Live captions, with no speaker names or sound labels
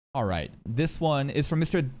All right, this one is from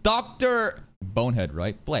Mr. Dr. Bonehead,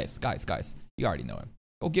 right? Blaze, guys, you already know him.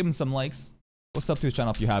 Go give him some likes. Go sub to his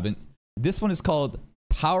channel if you haven't. This one is called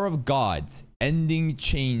Tower of Gods. Ending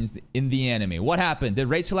changed in the anime. What happened? Did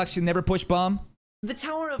Rachel actually never push bomb? The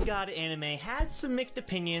Tower of God anime had some mixed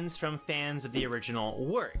opinions from fans of the original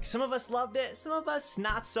work. Some of us loved it, some of us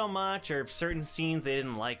not so much, or certain scenes they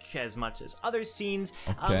didn't like as much as other scenes.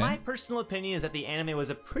 Okay. My personal opinion is that the anime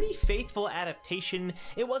was a pretty faithful adaptation.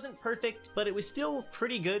 It wasn't perfect, but it was still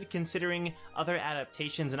pretty good considering other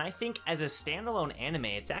adaptations, and I think as a standalone anime,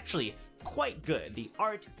 it's actually quite good. The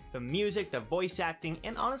art, the music, the voice acting,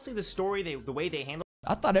 and honestly the story, the way they handle.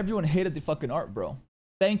 I thought everyone hated the fucking art, bro.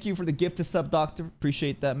 Thank you for the gift to sub, Doctor.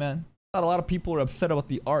 Appreciate that, man. I thought a lot of people were upset about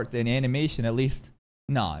the art and animation, at least.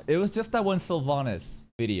 Nah, it was just that one Sylvanas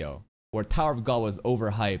video where Tower of God was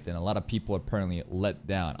overhyped and a lot of people apparently let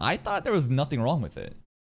down. I thought there was nothing wrong with it.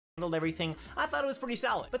 Handled everything. I thought it was pretty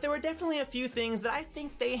solid, but there were definitely a few things that I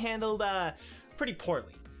think they handled pretty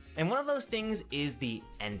poorly. And one of those things is the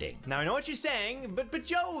ending. Now I know what you're saying, but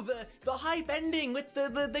Joe, the hype ending with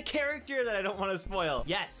the character that I don't want to spoil.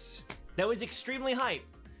 Yes, that was extremely hype.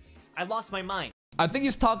 I lost my mind. I think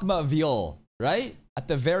he's talking about Viol, right? At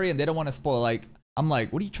the very end, they don't want to spoil. Like, I'm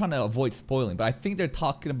like, what are you trying to avoid spoiling? But I think they're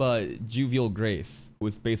talking about Juvial Grace, who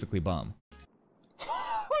is basically bomb.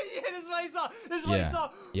 Yeah, this is what I saw. This is what I saw.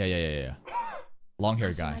 Yeah. Long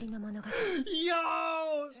hair guy.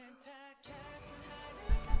 Yo!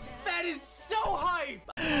 That is so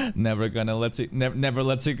hype! Never gonna let you, never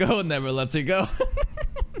let you go, never let you go.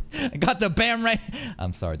 I got the bam right.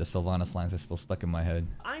 I'm sorry, the Sylvanas lines are still stuck in my head.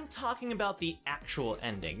 I'm talking about the actual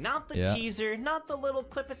ending, not the teaser, not the little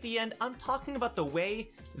clip at the end. I'm talking about the way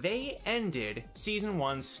they ended Season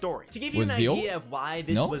 1's story. To give you an idea of why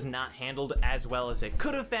this was not handled as well as it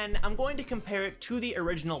could have been, I'm going to compare it to the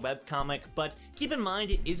original webcomic, but keep in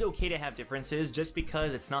mind it is okay to have differences. Just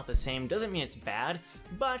because it's not the same doesn't mean it's bad,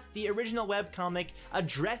 but the original webcomic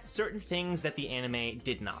addressed certain things that the anime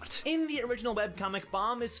did not. In the original webcomic,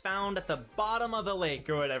 Bomb is found at the bottom of the lake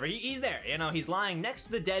or whatever. He's there, you know, he's lying next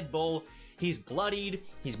to the dead bull. He's bloodied,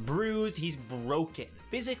 he's bruised, he's broken.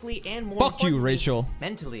 Physically and more Fuck you, Rachel.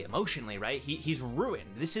 Mentally, emotionally, right? He's ruined.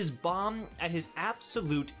 This is Bomb at his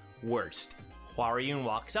absolute worst. Hwaryun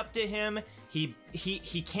walks up to him. He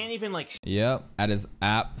can't even like... Yep, at his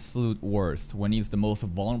absolute worst. When he's the most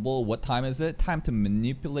vulnerable, what time is it? Time to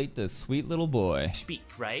manipulate this sweet little boy. Speak,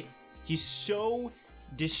 right? He's so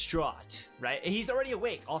distraught, right? He's already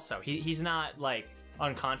awake also. He's not like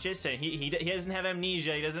unconscious, and he doesn't have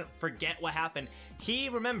amnesia. He doesn't forget what happened. He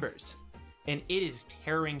remembers, and it is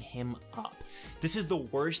tearing him up. This is the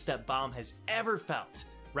worst that Bomb has ever felt,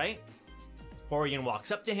 right? Hwaryun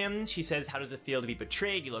walks up to him. She says, how does it feel to be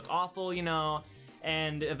betrayed? You look awful, you know.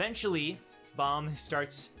 And eventually, Bomb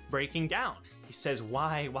starts breaking down. He says,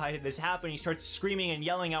 why did this happen? He starts screaming and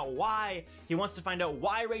yelling out why. He wants to find out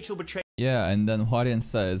why Rachel betrayed. Yeah, and then Hwaryun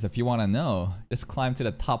says, if you want to know, just climb to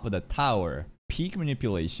the top of the tower. Peak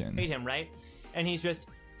manipulation. Him, right? And he's just,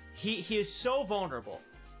 he is so vulnerable.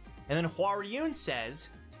 And then Hwaryun says,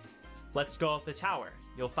 let's go up the tower.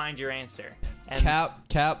 You'll find your answer. And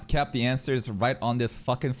Cap, the answer is right on this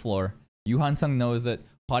fucking floor. Yu Han-sung knows it.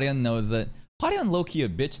 Hwaryun knows it. Hwaryun low-key a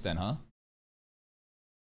bitch then, huh?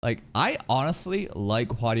 Like, I honestly like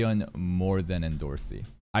Hwaryun more than Endorsi.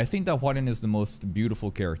 I think that Hwaryun is the most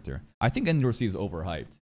beautiful character. I think Endorsi is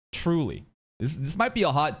overhyped. Truly. This might be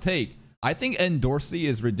a hot take. I think Endorsi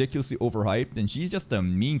is ridiculously overhyped and she's just a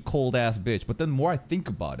mean, cold-ass bitch. But then more I think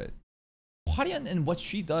about it, Hwaryun and what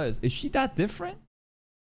she does, is she that different?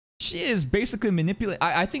 She is basically manipulating.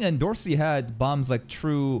 I think Endorsi had Bomb's like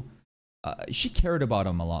true... she cared about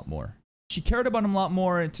him a lot more. She cared about him a lot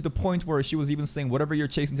more to the point where she was even saying, whatever you're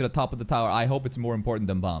chasing to the top of the tower, I hope it's more important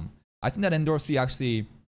than Bomb. I think that Endorsi actually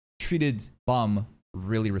treated Bomb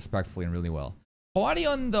really respectfully and really well.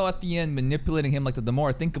 Hwaryun, though, at the end, manipulating him, like the more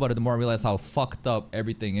I think about it, the more I realize how fucked up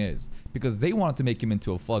everything is. Because they wanted to make him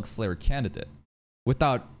into a Fug Slayer candidate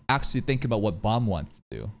without actually thinking about what Bomb wants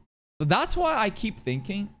to do. So that's why I keep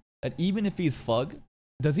thinking that even if he's Fug,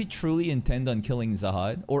 does he truly intend on killing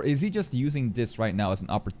Zahad? Or is he just using this right now as an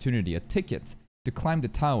opportunity, a ticket, to climb the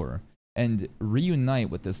tower and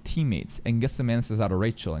reunite with his teammates and get some answers out of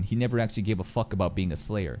Rachel, and he never actually gave a fuck about being a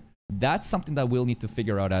Slayer? That's something that we'll need to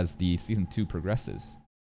figure out as the Season 2 progresses.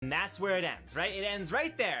 And that's where it ends, right? It ends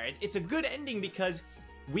right there. It's a good ending because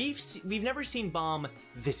we've never seen Bomb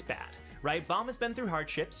this bad, right? Bomb has been through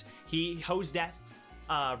hardships. He hoes death.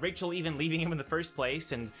 Rachel even leaving him in the first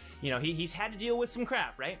place, and you know he's had to deal with some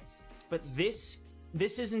crap, right? But this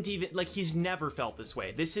isn't even like he's never felt this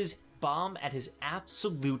way. This is Bomb at his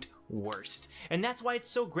absolute worst. And that's why it's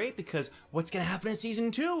so great, because what's gonna happen in season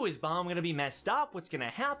 2? Is Bomb gonna be messed up? What's gonna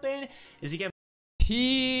happen? Is he gonna...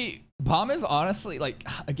 Bomb is honestly, like,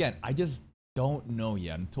 again, I just don't know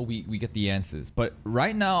yet until we get the answers. But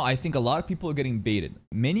right now, I think a lot of people are getting baited.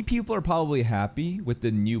 Many people are probably happy with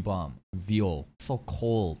the new Bomb. Veal, so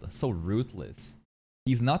cold, so ruthless.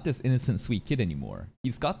 He's not this innocent, sweet kid anymore.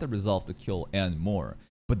 He's got the resolve to kill and more.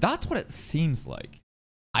 But that's what it seems like.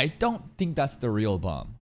 I don't think that's the real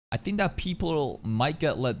Bomb. I think that people might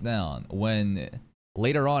get let down when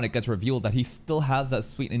later on it gets revealed that he still has that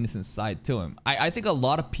sweet, innocent side to him. I think a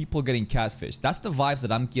lot of people are getting catfished. That's the vibes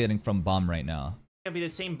that I'm getting from Bomb right now. Gonna be the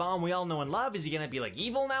same Bomb we all know and love? Is he gonna be like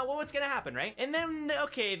evil now? Well, what's gonna happen, right? And then,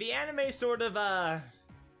 okay, the anime sort of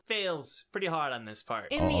fails pretty hard on this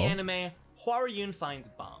part. In the anime, Hwaryun finds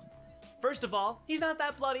Bomb. First of all, he's not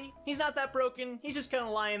that bloody, he's not that broken, he's just kind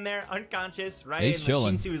of lying there, unconscious, right? He's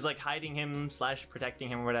chilling. Shinsu was like hiding him / protecting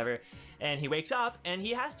him or whatever, and he wakes up, and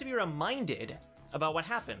he has to be reminded about what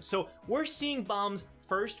happened. So we're seeing Bomb's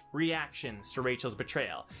first reactions to Rachel's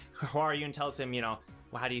betrayal. Hwaryun tells him, you know,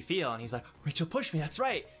 well, how do you feel? And he's like, Rachel pushed me, that's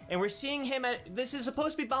right. And we're seeing him at, this is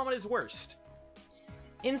supposed to be Bomb at his worst.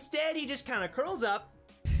 Instead, he just kind of curls up,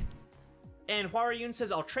 and Hwaryun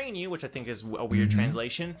says, I'll train you, which I think is a weird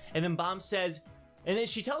translation. And then Bomb says, and then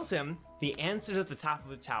she tells him, the answer's at the top of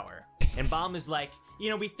the tower. And Bomb is like, you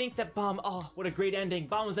know, we think that Bomb, oh, what a great ending.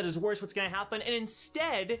 Bomb is at his worst, what's gonna happen? And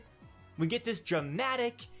instead, we get this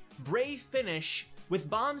dramatic, brave finish with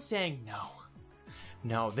Bomb saying,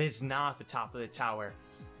 no, this is not at the top of the tower.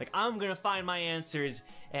 Like, I'm gonna find my answers,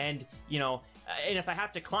 and, you know, and if I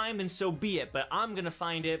have to climb, then so be it, but I'm gonna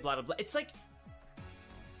find it, blah, blah, blah. It's like,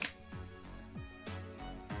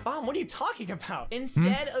 Bomb, what are you talking about?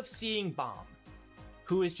 Instead of seeing Bomb,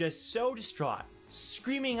 who is just so distraught,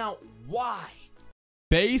 screaming out, why?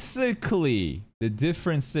 Basically, the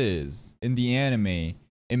difference is, in the anime,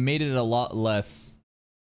 it made it a lot less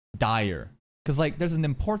dire. Because, like, there's an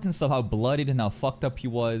importance of how bloodied and how fucked up he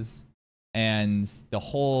was. And the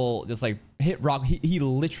whole, just like, hit rock, he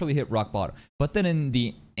literally hit rock bottom. But then in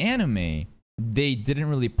the anime, they didn't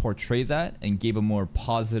really portray that and gave a more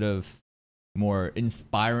positive, more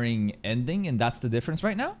inspiring ending, and that's the difference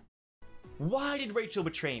right now? Why did Rachel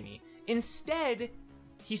betray me? Instead,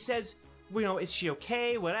 he says, you know, is she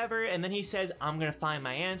okay, whatever, and then he says, I'm gonna find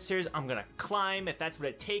my answers, I'm gonna climb, if that's what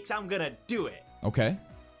it takes, I'm gonna do it. Okay.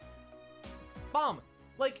 Bomb,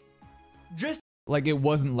 like, just... Like, it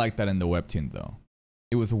wasn't like that in the webtoon, though.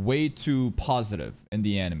 It was way too positive in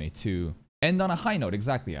the anime to end on a high note,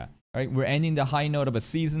 exactly, yeah. Right, we're ending the high note of a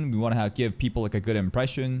season, we want to give people, like, a good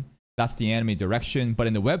impression. That's the anime direction, but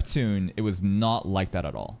in the webtoon, it was not like that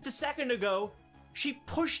at all. A second ago, she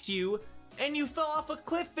pushed you, and you fell off a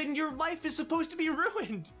cliff, and your life is supposed to be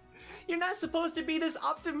ruined. You're not supposed to be this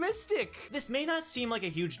optimistic. This may not seem like a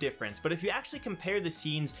huge difference, but if you actually compare the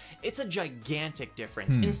scenes, it's a gigantic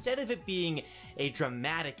difference. Instead of it being a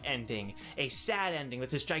dramatic ending, a sad ending with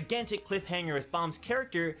this gigantic cliffhanger with Bomb's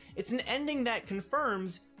character, it's an ending that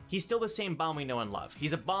confirms he's still the same Bomb we know and love.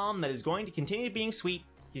 He's a Bomb that is going to continue being sweet.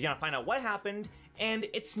 He's gonna find out what happened, and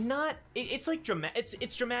it's not, it's like dramatic,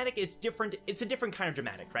 it's dramatic, it's different, it's a different kind of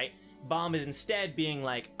dramatic, right? Bomb is instead being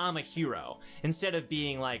like, I'm a hero, instead of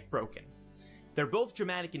being like broken. They're both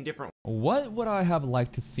dramatic in different ways. What would I have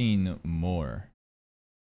liked to seen more?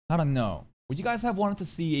 I don't know. Would you guys have wanted to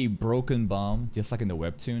see a broken Bomb, just like in the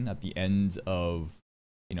webtoon, at the end of,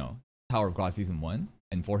 you know, Tower of God Season 1?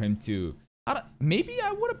 And for him to, maybe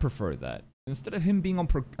I would have preferred that. Instead of him being on,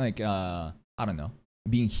 I don't know,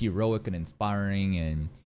 being heroic and inspiring and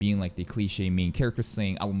being like the cliche main character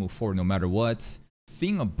saying, I will move forward no matter what.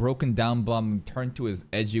 Seeing a broken down Bomb turn to his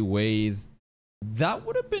edgy ways, that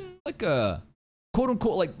would have been like a quote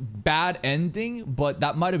unquote like bad ending, but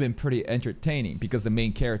that might have been pretty entertaining because the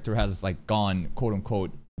main character has like gone quote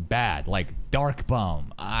unquote bad, like dark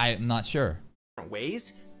Bomb. I'm not sure.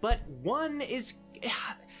 Ways, but one is,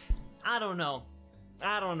 I don't know.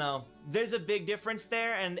 There's a big difference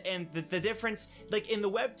there, and the difference, like in the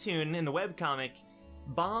webtoon, in the webcomic,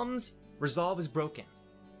 Bomb's resolve is broken.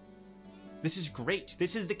 This is great.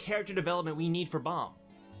 This is the character development we need for Bomb.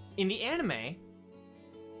 In the anime,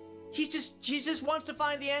 he just wants to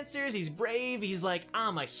find the answers. He's brave. He's like,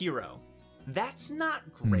 I'm a hero. That's not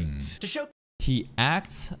great. To show he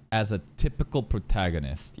acts as a typical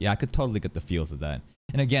protagonist. Yeah, I could totally get the feels of that.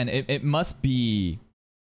 And again, it must be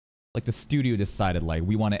like the studio decided, like,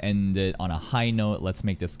 we want to end it on a high note. Let's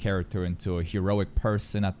make this character into a heroic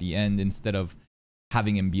person at the end instead of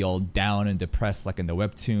having him be all down and depressed like in the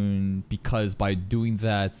webtoon, because by doing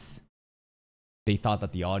that, they thought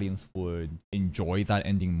that the audience would enjoy that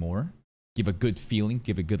ending more. give a good feeling,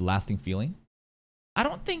 give a good lasting feeling. I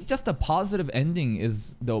don't think just a positive ending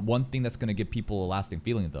is the one thing that's going to give people a lasting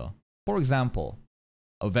feeling though. For example,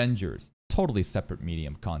 Avengers, totally separate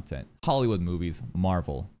medium content. Hollywood movies,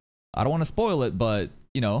 Marvel. I don't want to spoil it, but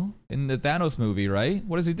you know, in the Thanos movie, right?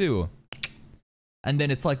 What does he do? And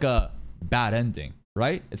then it's like a bad ending,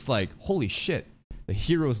 right? It's like, holy shit, the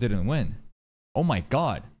heroes didn't win. Oh my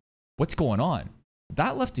god, what's going on?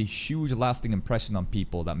 That left a huge lasting impression on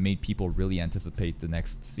people that made people really anticipate the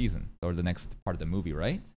next season or the next part of the movie,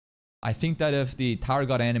 right? I think that if the Tower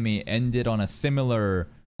God anime ended on a similar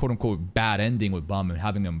quote-unquote bad ending with Bum and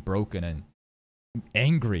having him broken and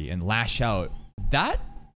angry and lash out, that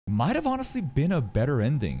might have honestly been a better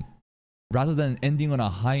ending rather than ending on a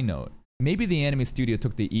high note. Maybe the anime studio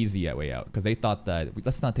took the easy way out because they thought that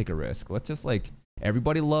let's not take a risk. Let's just like,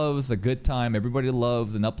 everybody loves a good time. Everybody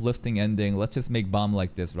loves an uplifting ending. Let's just make Bomb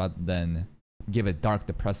like this rather than give a dark,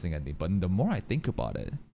 depressing ending. But the more I think about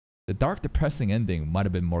it, the dark, depressing ending might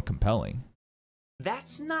have been more compelling.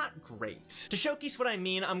 That's not great. To showcase what I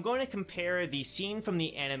mean, I'm going to compare the scene from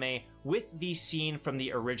the anime with the scene from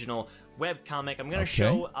the original webcomic. I'm going to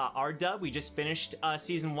show our dub. We just finished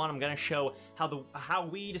season 1. I'm going to show how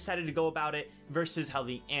we decided to go about it versus how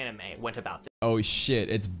the anime went about this. Oh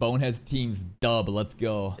shit, it's Bonehead's team's dub. Let's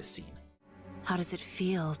go. This scene. How does it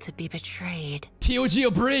feel to be betrayed? TOG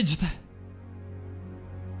abridged.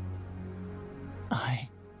 I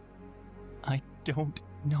don't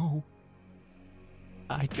know.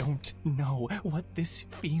 I don't know what this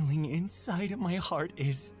feeling inside of my heart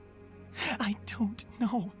is. I don't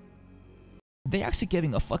know. They actually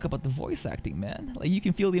giving a fuck about the voice acting, man. Like, you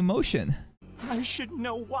can feel the emotion. I should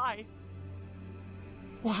know why.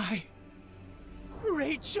 Why?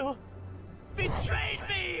 Rachel betrayed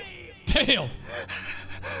me! Damn!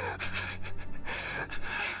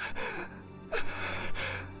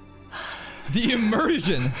 The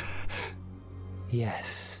immersion!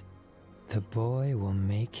 Yes, the boy will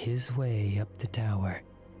make his way up the tower.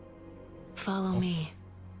 Follow me.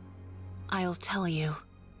 I'll tell you.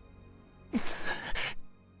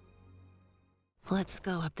 Let's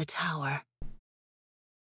go up the tower.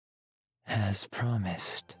 As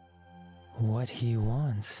promised, what he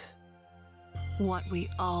wants What we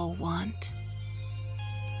all want.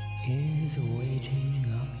 is waiting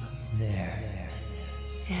up there.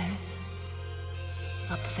 Is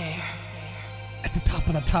up there. At the top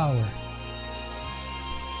of the tower.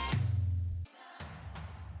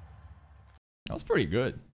 That was pretty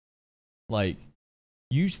good. Like,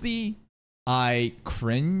 usually I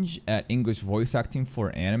cringe at English voice acting for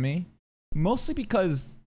anime, mostly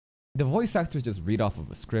because the voice actors just read off of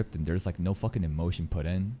a script and there's like no fucking emotion put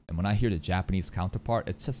in. And when I hear the Japanese counterpart,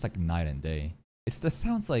 it's just like night and day. It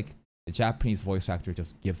sounds like the Japanese voice actor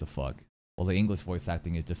just gives a fuck, while the English voice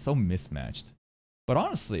acting is just so mismatched. But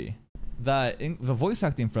honestly, the voice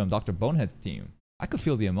acting from Dr. Bonehead's team, I could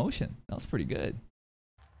feel the emotion. That was pretty good.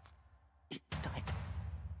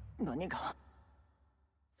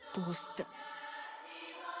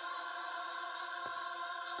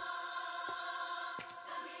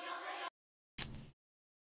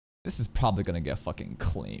 This is probably gonna get fucking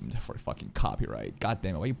claimed for fucking copyright. God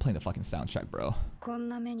damn it, why are you playing the fucking soundtrack, bro?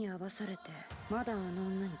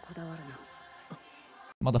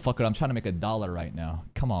 Motherfucker, I'm trying to make $1 right now.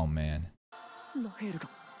 Come on, man.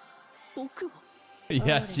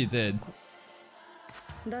 Yeah, she did.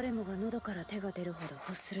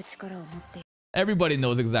 Everybody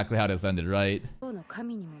knows exactly how this ended, right?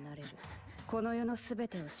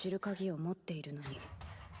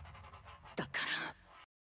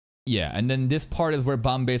 Yeah, and then this part is where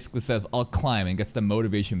Bam basically says, I'll climb, and gets the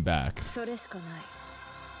motivation back.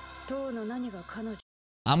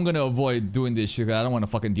 I'm gonna avoid doing this shit because I don't want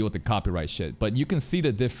to fucking deal with the copyright shit. But you can see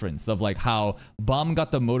the difference of like how Bam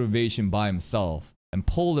got the motivation by himself and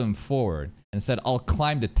pulled him forward and said, I'll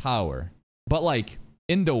climb the tower. But like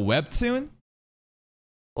in the webtoon,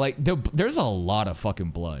 like there's a lot of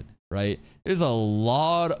fucking blood, right? There's a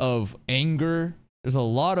lot of anger. There's a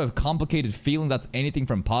lot of complicated feelings. That's anything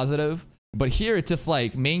from positive. But here it's just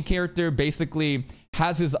like main character basically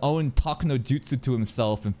has his own talk no jutsu to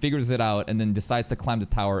himself and figures it out and then decides to climb the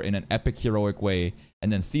tower in an epic heroic way, and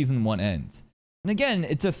then season 1 ends. And again,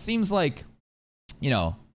 it just seems like, you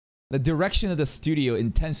know, the direction of the studio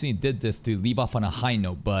intentionally did this to leave off on a high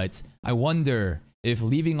note, but I wonder if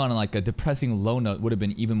leaving on like a depressing low note would have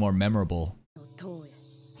been even more memorable.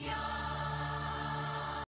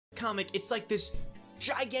 Comic, it's like this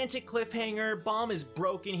gigantic cliffhanger. Bam is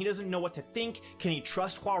broken. He doesn't know what to think. Can he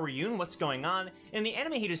trust Hua Ryun? What's going on? In the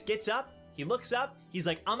anime, he just gets up, he looks up, he's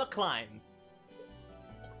like, I'ma climb.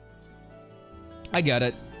 I get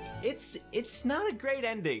it. it's not a great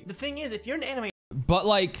ending. The thing is, if you're an anime, but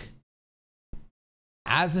like,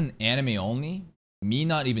 as an anime only, me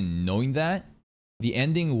not even knowing that, the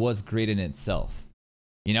ending was great in itself.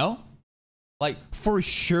 You know? Like, for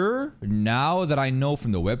sure, now that I know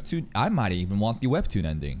from the webtoon, I might even want the webtoon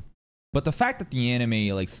ending. But the fact that the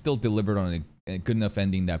anime like still delivered on a good enough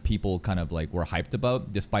ending that people kind of like were hyped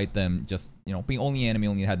about, despite them just, you know, being only anime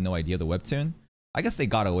only had no idea the webtoon, I guess they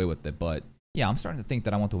got away with it. But yeah, I'm starting to think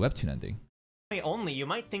that I want the webtoon ending. Only, you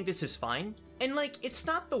might think this is fine. And like, it's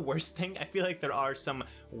not the worst thing. I feel like there are some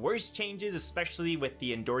worse changes, especially with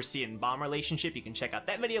the Endorsi and Bomb relationship. You can check out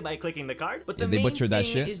that video by clicking the card. But the main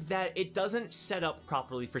thing is that it doesn't set up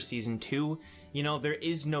properly for season 2. You know, there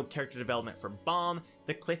is no character development for Bomb.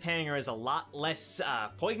 The cliffhanger is a lot less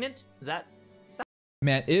poignant. Is that?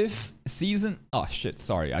 Man, if season... Oh shit,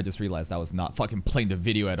 sorry. I just realized I was not fucking playing the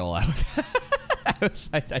video at all.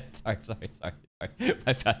 Sorry.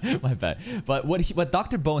 My bad. But what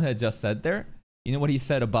Dr. Bonehead just said there, you know what he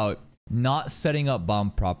said about not setting up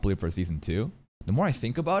Bomb properly for season 2? The more I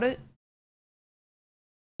think about it,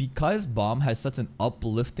 because Bomb has such an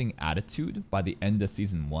uplifting attitude by the end of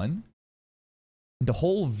season 1, the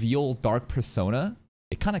whole veal dark persona,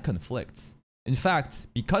 it kind of conflicts. In fact,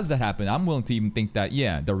 because that happened, I'm willing to even think that,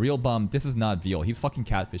 yeah, the real Bomb, this is not veal. He's fucking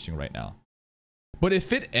catfishing right now. But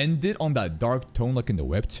if it ended on that dark tone like in the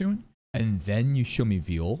webtoon, and then you show me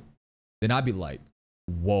veal, then I'd be like,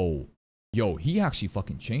 whoa, yo, he actually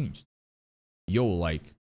fucking changed. Yo,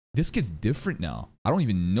 like, this kid's different now. I don't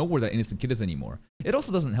even know where that innocent kid is anymore. It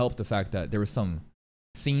also doesn't help the fact that there were some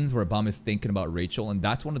scenes where Bomb is thinking about Rachel, and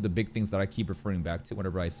that's one of the big things that I keep referring back to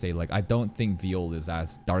whenever I say, like, I don't think veal is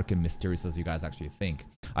as dark and mysterious as you guys actually think.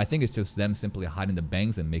 I think it's just them simply hiding the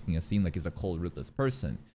bangs and making it seem like he's a cold, ruthless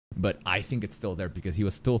person. But I think it's still there because he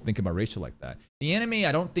was still thinking about Rachel like that. The anime,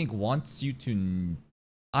 I don't think wants you to...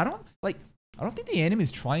 I don't think the anime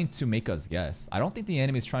is trying to make us guess. I don't think the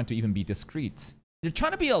anime is trying to even be discreet. They're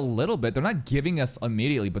trying to be a little bit. They're not giving us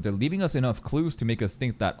immediately, but they're leaving us enough clues to make us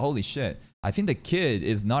think that, holy shit, I think the kid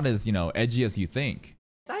is not as, you know, edgy as you think.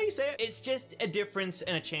 That's how you say it. It's just a difference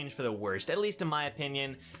and a change for the worst, at least in my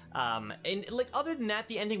opinion. And like, other than that,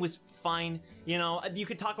 the ending was fine. You know, you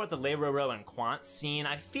could talk about the Leiroro and Quant scene.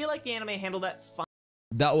 I feel like the anime handled that fine.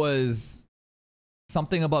 That was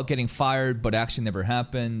something about getting fired, but actually never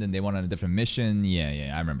happened, and they went on a different mission.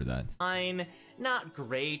 Yeah, I remember that. Fine, not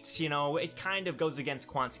great. You know, it kind of goes against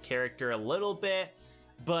Quant's character a little bit,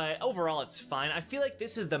 but overall it's fine. I feel like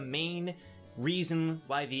this is the main reason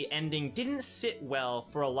why the ending didn't sit well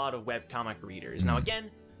for a lot of webcomic readers. Now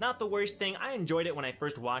again, not the worst thing. I enjoyed it when I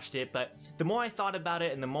first watched it, but the more I thought about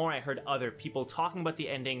it and the more I heard other people talking about the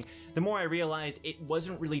ending, the more I realized it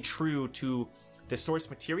wasn't really true to the source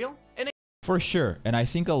material. And for sure, and I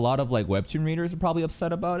think a lot of like webtoon readers are probably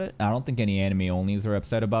upset about it. I don't think any anime onlys are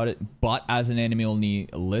upset about it, but as an anime only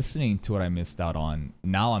listening to what I missed out on,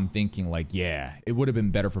 now I'm thinking like, yeah, it would have been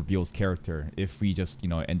better for veal's character if we just, you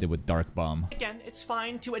know, ended with Dark Bomb. Again, it's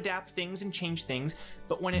fine to adapt things and change things,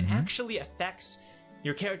 but when it actually affects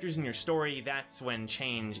your characters and your story, that's when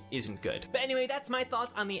change isn't good. But anyway, that's my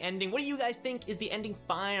thoughts on the ending. What do you guys think? Is the ending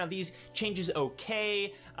fine? Are these changes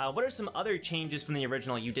okay? What are some other changes from the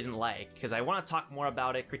original you didn't like? Because I want to talk more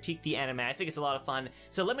about it, critique the anime. I think it's a lot of fun.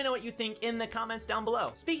 So let me know what you think in the comments down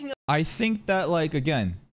below. Speaking of... I think that, like,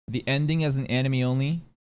 again, the ending as an anime only,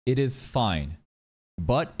 it is fine.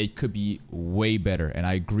 But it could be way better. And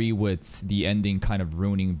I agree with the ending kind of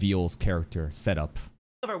ruining veal's character setup.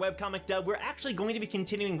 Of our webcomic dub, we're actually going to be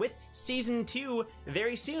continuing with season 2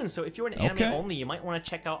 very soon. So if you're an anime only, you might want to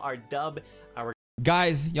check out our dub.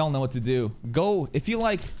 Guys, y'all know what to do. Go, if you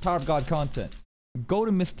like Power of God content, go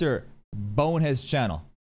to Mr. Bonehead's channel.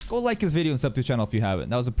 Go like his video and sub to his channel if you haven't.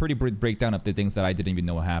 That was a pretty brief breakdown of the things that I didn't even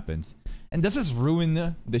know what happens. And does this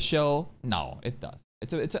ruin the show? No, it does.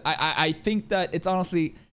 I think that it's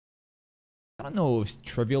honestly, I don't know if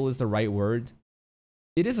trivial is the right word.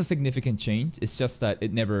 It is a significant change. It's just that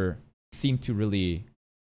it never seemed to really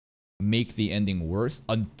make the ending worse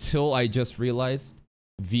until I just realized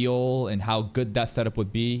veal and how good that setup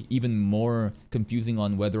would be. Even more confusing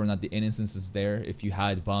on whether or not the innocence is there if you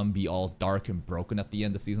had Bomb be all dark and broken at the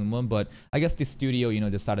end of season 1. But I guess the studio, you know,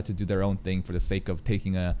 decided to do their own thing for the sake of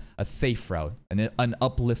taking a safe route and an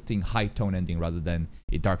uplifting high tone ending rather than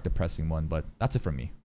a dark depressing one. But that's it from me.